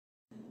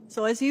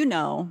So as you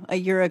know, a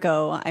year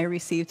ago, I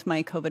received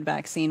my COVID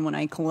vaccine when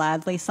I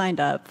gladly signed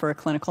up for a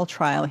clinical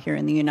trial here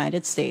in the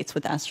United States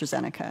with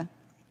AstraZeneca.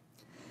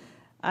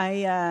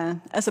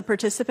 As a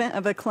participant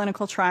of a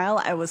clinical trial,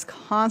 I was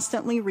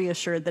constantly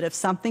reassured that if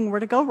something were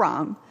to go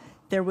wrong,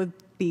 there would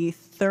be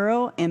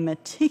thorough and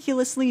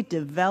meticulously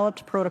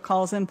developed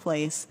protocols in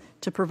place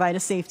to provide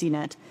a safety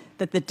net,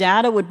 that the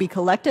data would be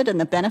collected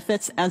and the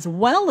benefits as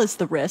well as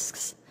the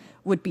risks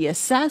would be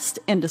assessed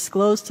and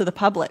disclosed to the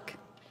public.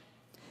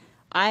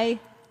 I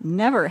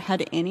never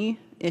had any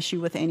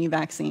issue with any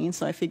vaccine,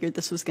 so I figured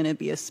this was going to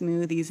be a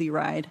smooth, easy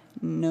ride.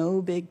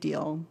 No big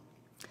deal.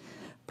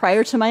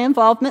 Prior to my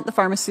involvement, the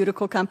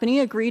pharmaceutical company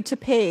agreed to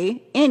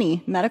pay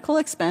any medical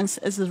expense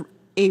as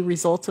a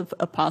result of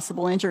a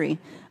possible injury.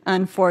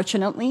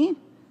 Unfortunately,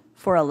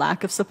 for a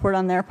lack of support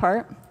on their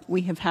part,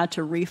 we have had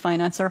to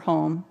refinance our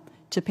home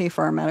to pay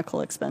for our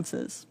medical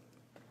expenses.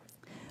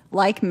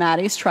 Like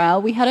Maddie's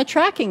trial, we had a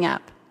tracking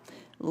app.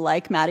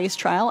 Like Maddie's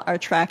trial, our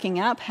tracking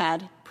app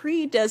had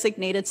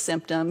pre-designated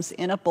symptoms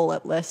in a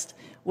bullet list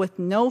with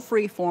no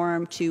free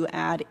form to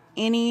add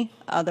any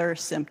other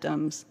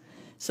symptoms.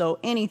 So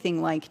anything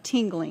like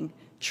tingling,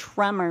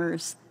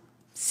 tremors,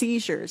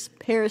 seizures,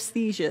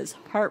 paresthesias,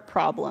 heart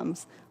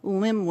problems,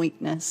 limb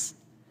weakness.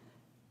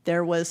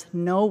 There was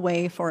no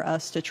way for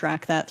us to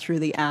track that through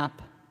the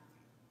app.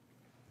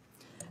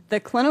 The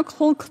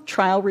clinical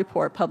trial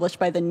report published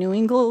by the New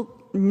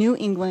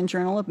England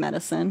Journal of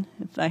Medicine,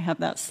 if I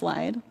have that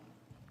slide,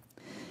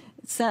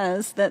 it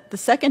says that the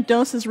second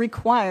dose is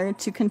required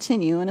to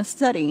continue in a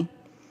study.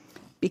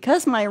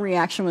 Because my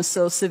reaction was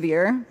so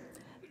severe,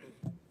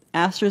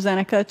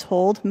 AstraZeneca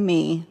told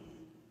me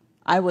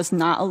I was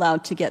not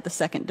allowed to get the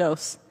second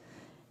dose.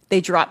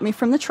 They dropped me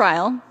from the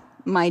trial.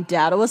 My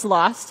data was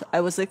lost. I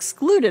was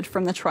excluded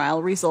from the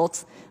trial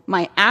results.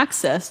 My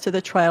access to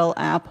the trial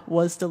app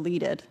was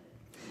deleted.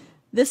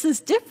 This is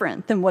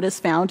different than what is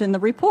found in the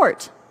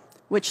report,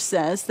 which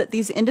says that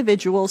these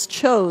individuals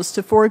chose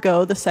to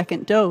forego the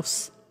second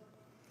dose.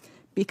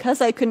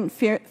 Because I couldn't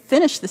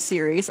finish the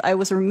series, I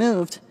was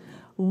removed.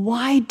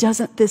 Why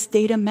doesn't this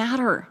data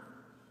matter?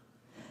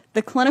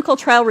 The clinical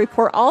trial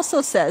report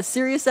also says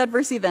serious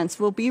adverse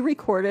events will be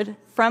recorded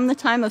from the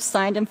time of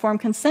signed informed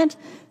consent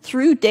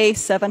through day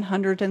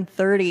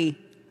 730.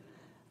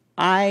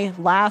 I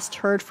last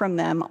heard from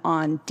them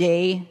on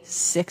day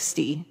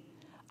 60.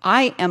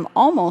 I am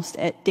almost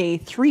at day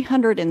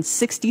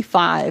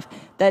 365.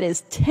 That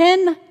is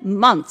 10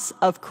 months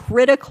of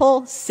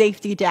critical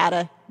safety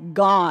data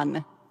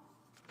gone.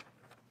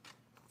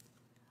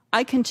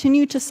 I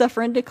continued to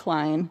suffer and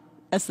decline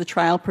as the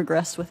trial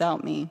progressed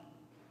without me.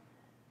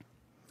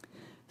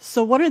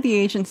 So what are the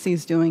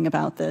agencies doing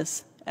about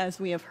this? As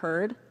we have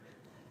heard,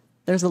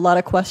 there's a lot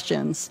of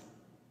questions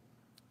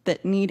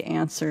that need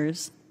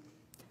answers.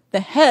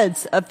 The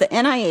heads of the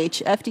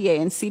NIH, FDA,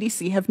 and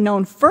CDC have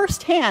known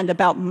firsthand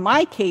about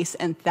my case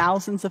and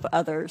thousands of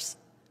others.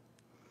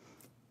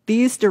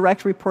 These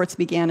direct reports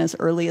began as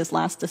early as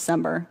last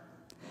December.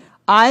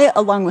 I,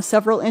 along with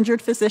several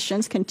injured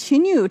physicians,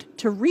 continued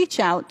to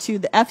reach out to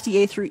the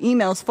FDA through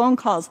emails, phone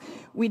calls.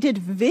 We did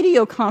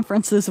video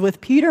conferences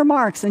with Peter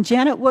Marks and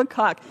Janet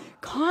Woodcock,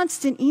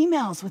 constant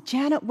emails with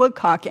Janet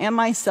Woodcock and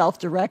myself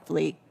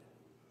directly.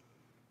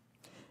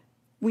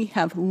 We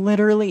have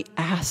literally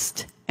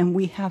asked and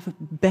we have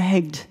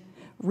begged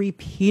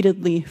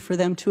repeatedly for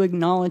them to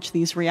acknowledge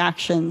these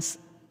reactions.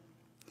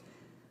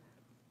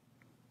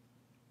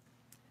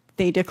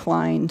 They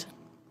declined.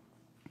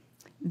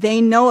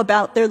 They know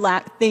that their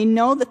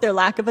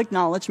lack of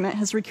acknowledgement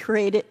has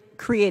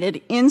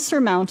created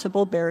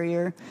insurmountable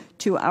barrier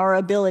to our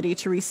ability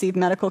to receive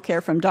medical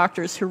care from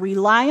doctors who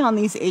rely on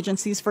these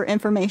agencies for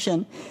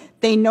information.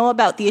 They know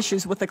about the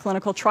issues with the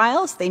clinical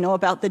trials. They know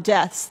about the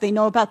deaths. They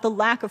know about the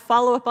lack of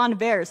follow-up on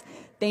VAERS.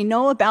 They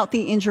know about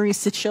the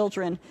injuries to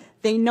children.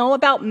 They know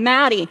about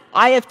Maddie.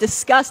 I have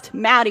discussed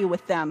Maddie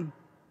with them.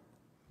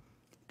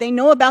 They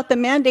know about the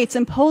mandates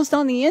imposed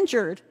on the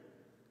injured.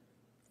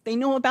 They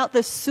know about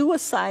the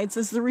suicides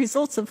as the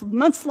results of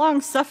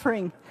months-long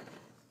suffering.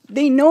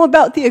 They know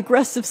about the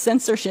aggressive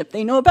censorship.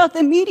 They know about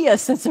the media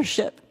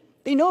censorship.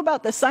 They know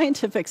about the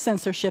scientific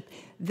censorship.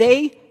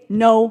 They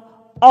know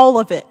all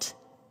of it.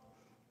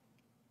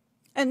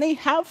 And they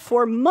have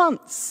for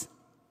months.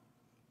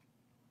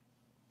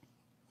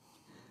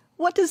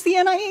 What does the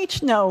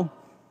NIH know?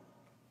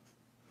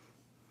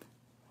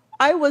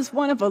 I was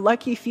one of a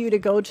lucky few to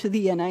go to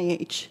the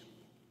NIH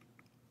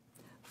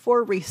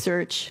for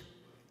research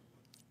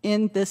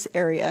in this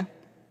area.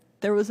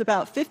 There was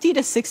about 50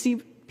 to 60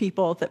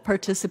 people that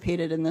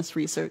participated in this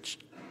research.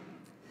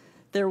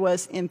 There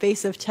was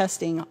invasive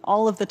testing,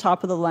 all of the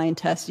top-of-the-line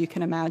tests you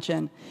can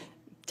imagine,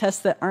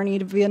 tests that aren't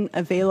even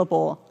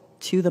available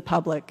to the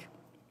public.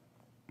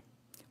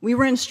 We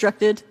were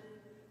instructed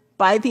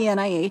by the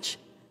NIH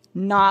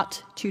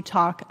not to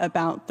talk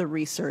about the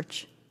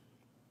research.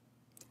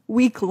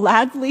 We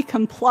gladly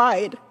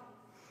complied,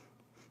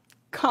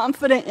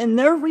 confident in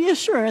their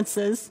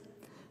reassurances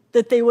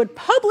that they would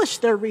publish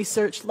their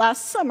research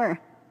last summer,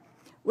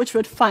 which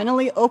would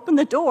finally open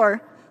the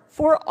door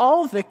for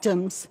all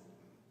victims,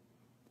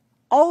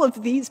 all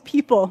of these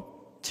people,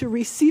 to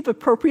receive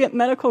appropriate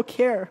medical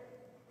care.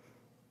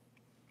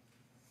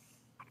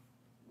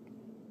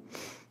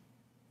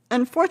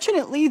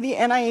 Unfortunately, the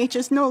NIH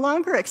is no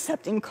longer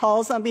accepting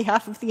calls on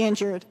behalf of the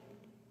injured.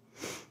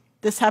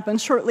 This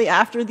happened shortly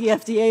after the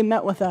FDA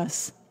met with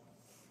us.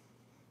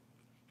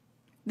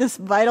 This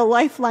vital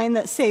lifeline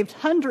that saved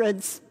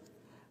hundreds,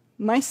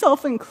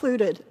 myself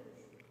included,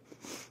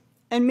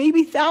 and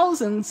maybe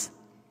thousands,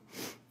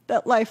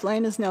 that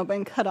lifeline has now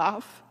been cut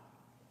off.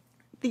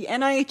 The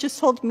NIH has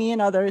told me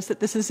and others that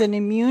this is an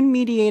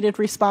immune-mediated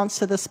response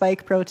to the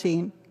spike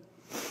protein.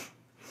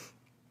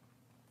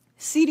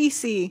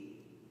 CDC,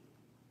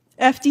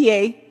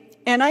 FDA,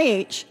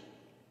 NIH,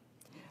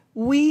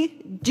 we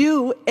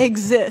do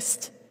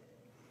exist.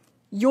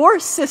 Your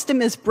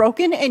system is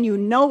broken and you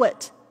know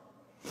it.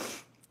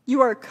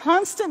 You are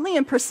constantly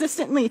and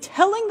persistently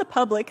telling the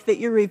public that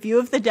your review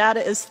of the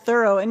data is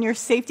thorough and your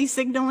safety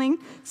signaling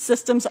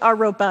systems are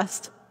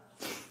robust,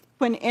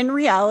 when in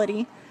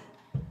reality,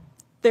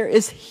 there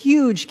is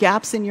huge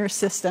gaps in your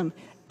system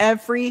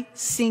every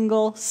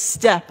single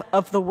step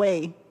of the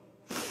way.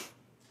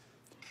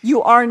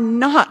 You are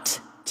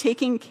not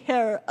taking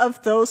care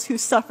of those who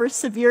suffer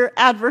severe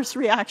adverse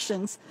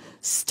reactions.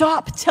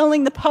 Stop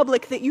telling the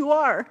public that you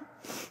are.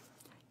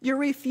 Your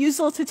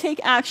refusal to take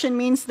action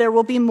means there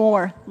will be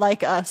more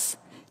like us.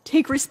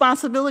 Take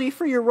responsibility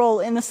for your role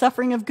in the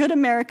suffering of good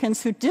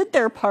Americans who did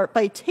their part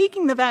by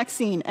taking the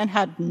vaccine and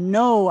had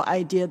no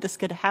idea this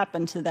could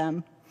happen to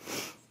them.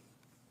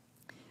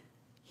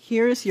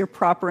 Here's your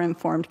proper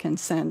informed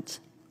consent.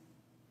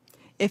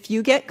 If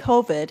you get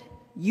COVID,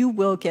 you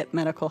will get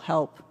medical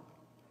help.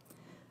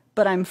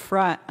 But I'm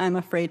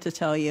afraid to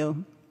tell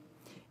you,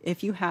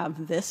 if you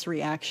have this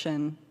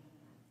reaction,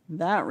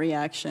 that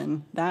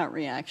reaction,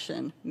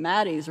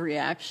 Maddie's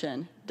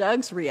reaction,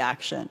 Doug's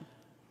reaction,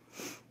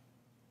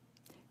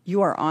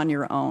 you are on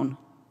your own.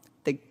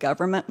 The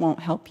government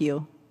won't help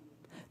you.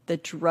 The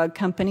drug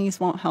companies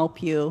won't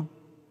help you.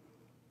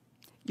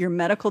 Your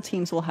medical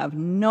teams will have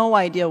no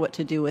idea what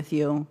to do with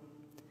you.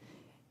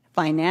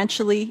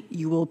 Financially,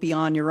 you will be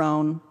on your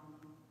own.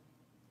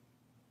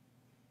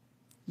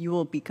 You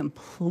will be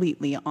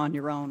completely on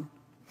your own.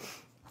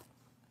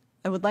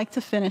 I would like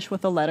to finish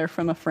with a letter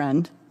from a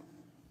friend.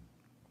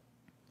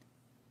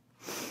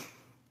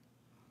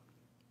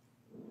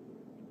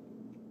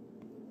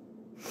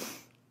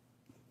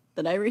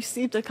 That I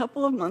received a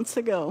couple of months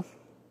ago.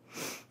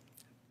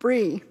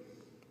 Bree.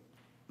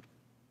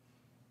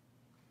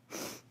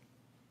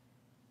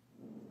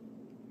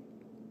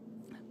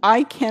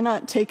 I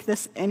cannot take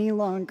this any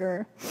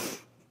longer.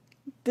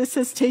 This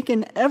has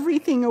taken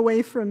everything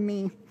away from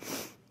me.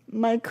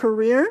 My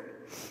career,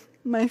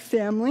 my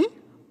family,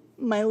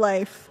 my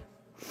life.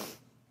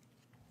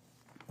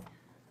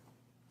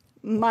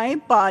 My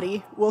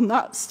body will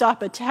not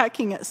stop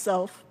attacking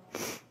itself.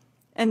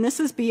 And this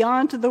is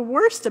beyond the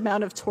worst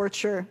amount of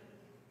torture.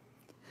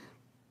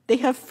 They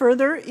have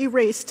further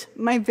erased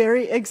my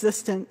very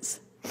existence.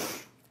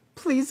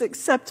 Please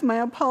accept my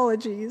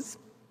apologies.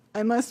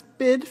 I must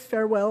bid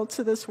farewell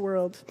to this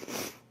world.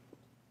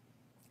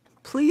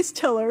 Please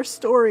tell our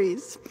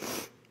stories.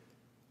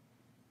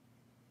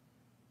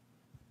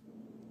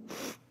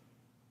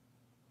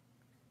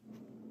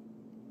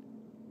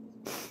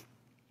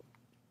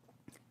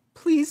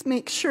 Please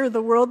make sure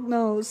the world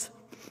knows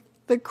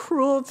the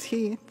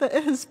cruelty that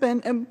has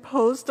been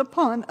imposed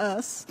upon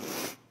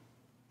us.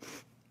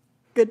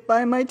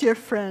 Goodbye, my dear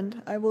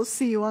friend. I will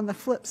see you on the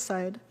flip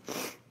side.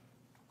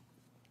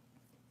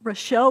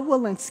 Rochelle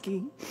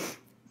Walensky,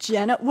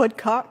 Janet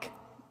Woodcock,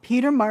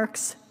 Peter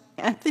Marks,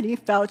 Anthony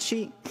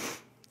Fauci,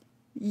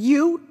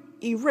 you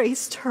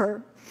erased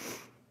her,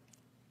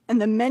 and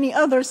the many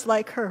others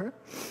like her.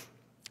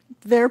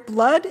 Their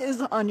blood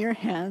is on your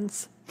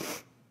hands.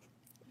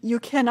 You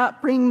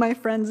cannot bring my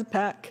friends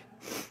back,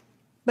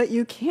 but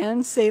you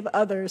can save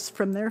others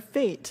from their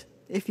fate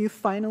if you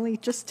finally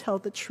just tell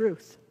the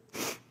truth.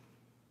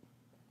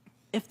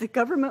 If the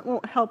government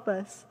won't help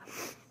us,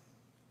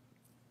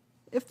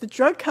 if the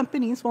drug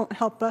companies won't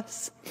help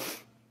us,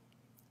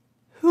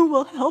 who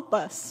will help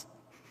us?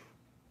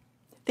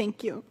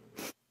 Thank you.